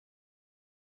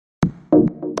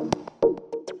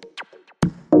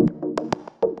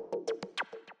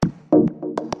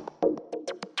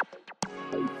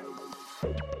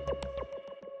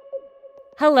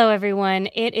Hello, everyone.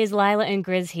 It is Lila and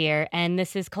Grizz here, and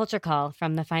this is Culture Call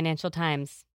from the Financial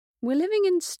Times. We're living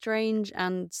in strange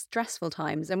and stressful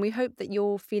times, and we hope that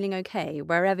you're feeling okay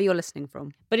wherever you're listening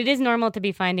from. But it is normal to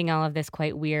be finding all of this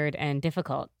quite weird and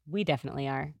difficult. We definitely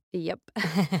are. Yep.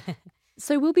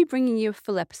 So we'll be bringing you a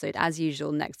full episode as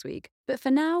usual next week. But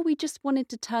for now, we just wanted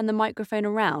to turn the microphone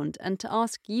around and to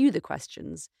ask you the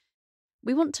questions.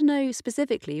 We want to know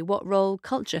specifically what role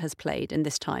culture has played in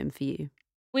this time for you.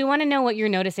 We want to know what you're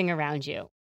noticing around you.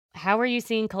 How are you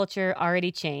seeing culture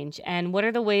already change, and what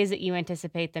are the ways that you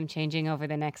anticipate them changing over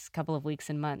the next couple of weeks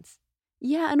and months?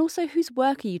 Yeah, and also whose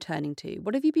work are you turning to?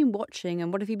 What have you been watching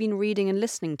and what have you been reading and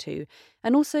listening to?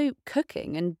 And also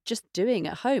cooking and just doing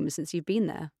at home since you've been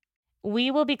there.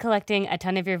 We will be collecting a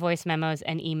ton of your voice memos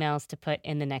and emails to put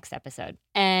in the next episode.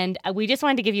 And we just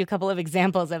wanted to give you a couple of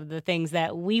examples of the things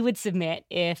that we would submit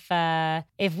if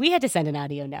we had to send an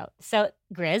audio note. So,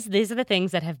 Grizz, these are the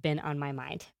things that have been on my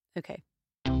mind. Okay.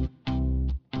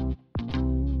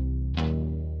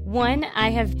 One,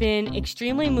 I have been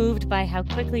extremely moved by how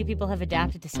quickly people have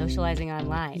adapted to socializing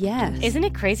online. Yes. Isn't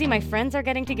it crazy? My friends are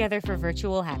getting together for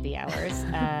virtual happy hours.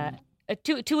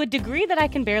 To a degree that I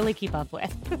can barely keep up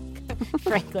with,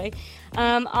 frankly.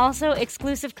 Also,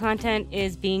 exclusive content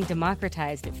is being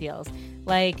democratized, it feels.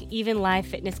 Like, even live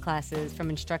fitness classes from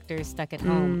instructors stuck at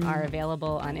home are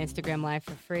available on Instagram Live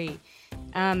for free.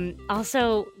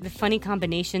 Also, the funny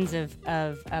combinations of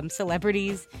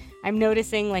celebrities. I'm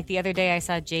noticing, like the other day I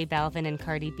saw J Balvin and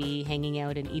Cardi B hanging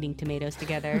out and eating tomatoes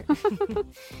together.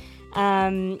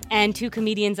 And two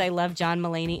comedians I love, John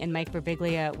Mulaney and Mike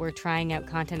Birbiglia, were trying out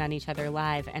content on each other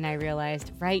live. And I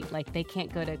realized, like they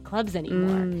can't go to clubs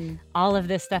anymore. All of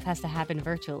this stuff has to happen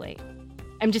virtually.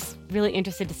 I'm just really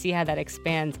interested to see how that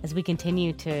expands as we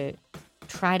continue to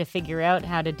try to figure out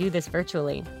how to do this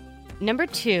virtually. Number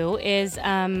two is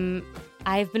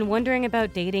I've been wondering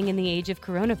about dating in the age of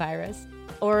coronavirus,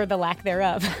 or the lack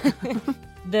thereof.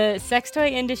 The sex toy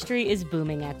industry is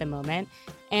booming at the moment,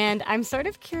 and I'm sort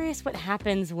of curious what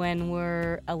happens when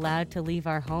we're allowed to leave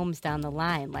our homes down the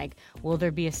line. Like, will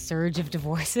there be a surge of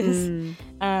divorces?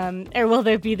 Or will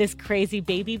there be this crazy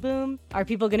baby boom? Are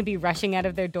people going to be rushing out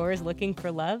of their doors looking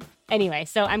for love? Anyway,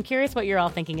 so I'm curious what you're all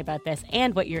thinking about this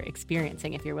and what you're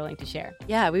experiencing, if you're willing to share.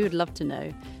 Yeah, we would love to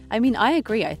know. I mean, I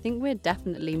agree. I think we're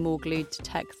definitely more glued to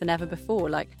tech than ever before.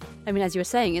 As you were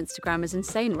saying, Instagram is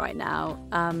insane right now.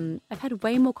 I've had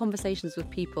way more conversations with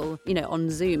people, on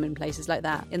Zoom and places like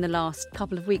that in the last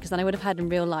couple of weeks than I would have had in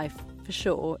real life, for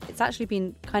sure. It's actually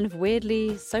been kind of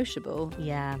weirdly sociable.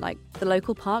 Yeah. Like, the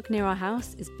local park near our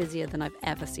house is busier than I've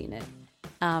ever seen it.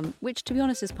 Which, to be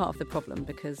honest, is part of the problem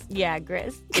because... Yeah,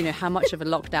 Grizz. How much of a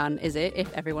lockdown is it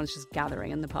if everyone's just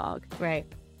gathering in the park? Right.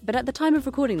 But at the time of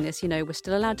recording this, we're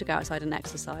still allowed to go outside and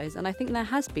exercise. And I think there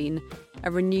has been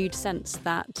a renewed sense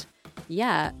that,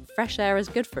 fresh air is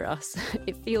good for us.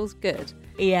 It feels good.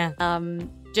 Yeah.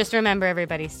 Just remember,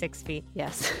 everybody, 6 feet.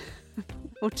 Yes.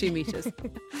 Or 2 meters.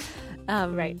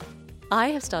 Right. I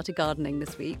have started gardening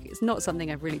this week. It's not something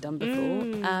I've really done before.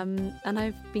 And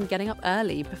I've been getting up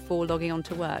early before logging on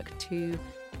to work to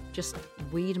just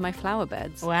weed my flower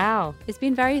beds. Wow. It's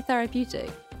been very therapeutic.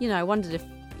 I wondered if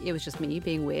it was just me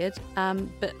being weird.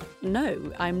 But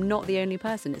no, I'm not the only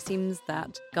person. It seems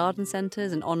that garden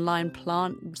centres and online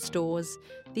plant stores,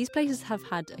 these places have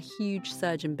had a huge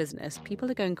surge in business.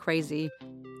 People are going crazy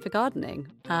for gardening.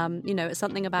 It's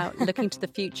something about looking to the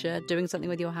future, doing something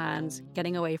with your hands,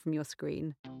 getting away from your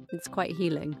screen. It's quite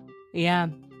healing. Yeah.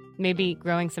 Maybe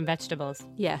growing some vegetables.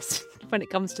 Yes, when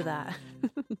it comes to that.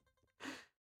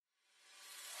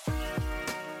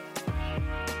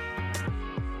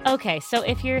 Okay, so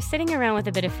if you're sitting around with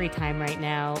a bit of free time right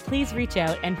now, please reach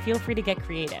out and feel free to get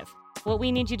creative. What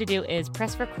we need you to do is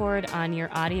press record on your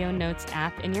audio notes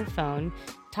app in your phone,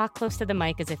 talk close to the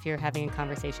mic as if you're having a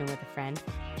conversation with a friend,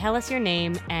 tell us your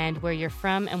name and where you're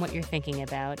from and what you're thinking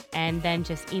about, and then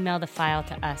just email the file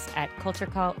to us at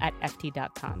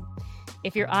culturecall@ft.com.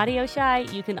 If you're audio shy,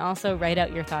 you can also write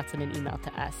out your thoughts in an email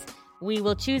to us. We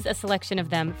will choose a selection of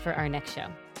them for our next show.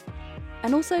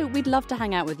 And also, we'd love to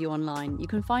hang out with you online. You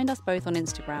can find us both on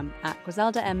Instagram at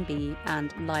GriseldaMB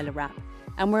and Lila Rap.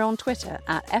 And we're on Twitter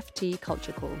at FT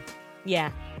Culture Call.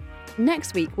 Yeah.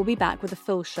 Next week, we'll be back with a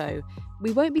full show.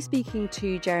 We won't be speaking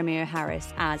to Jeremy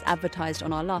O'Harris as advertised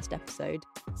on our last episode.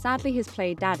 Sadly, his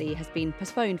play Daddy has been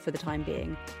postponed for the time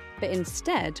being. But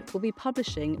instead, we'll be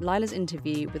publishing Lila's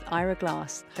interview with Ira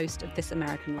Glass, host of This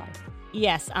American Life.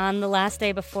 Yes, on the last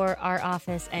day before our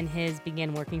office and his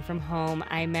began working from home,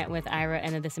 I met with Ira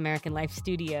in the This American Life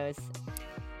studios.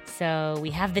 So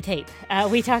we have the tape.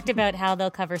 We talked about how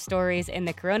they'll cover stories in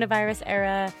the coronavirus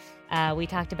era, We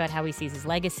talked about how he sees his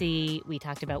legacy. We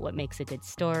talked about what makes a good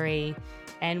story.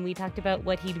 And we talked about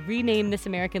what he'd rename This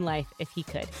American Life if he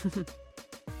could.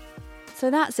 So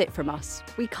that's it from us.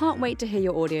 We can't wait to hear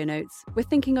your audio notes. We're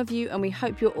thinking of you and we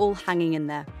hope you're all hanging in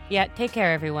there. Yeah, take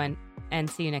care, everyone, and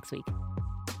see you next week.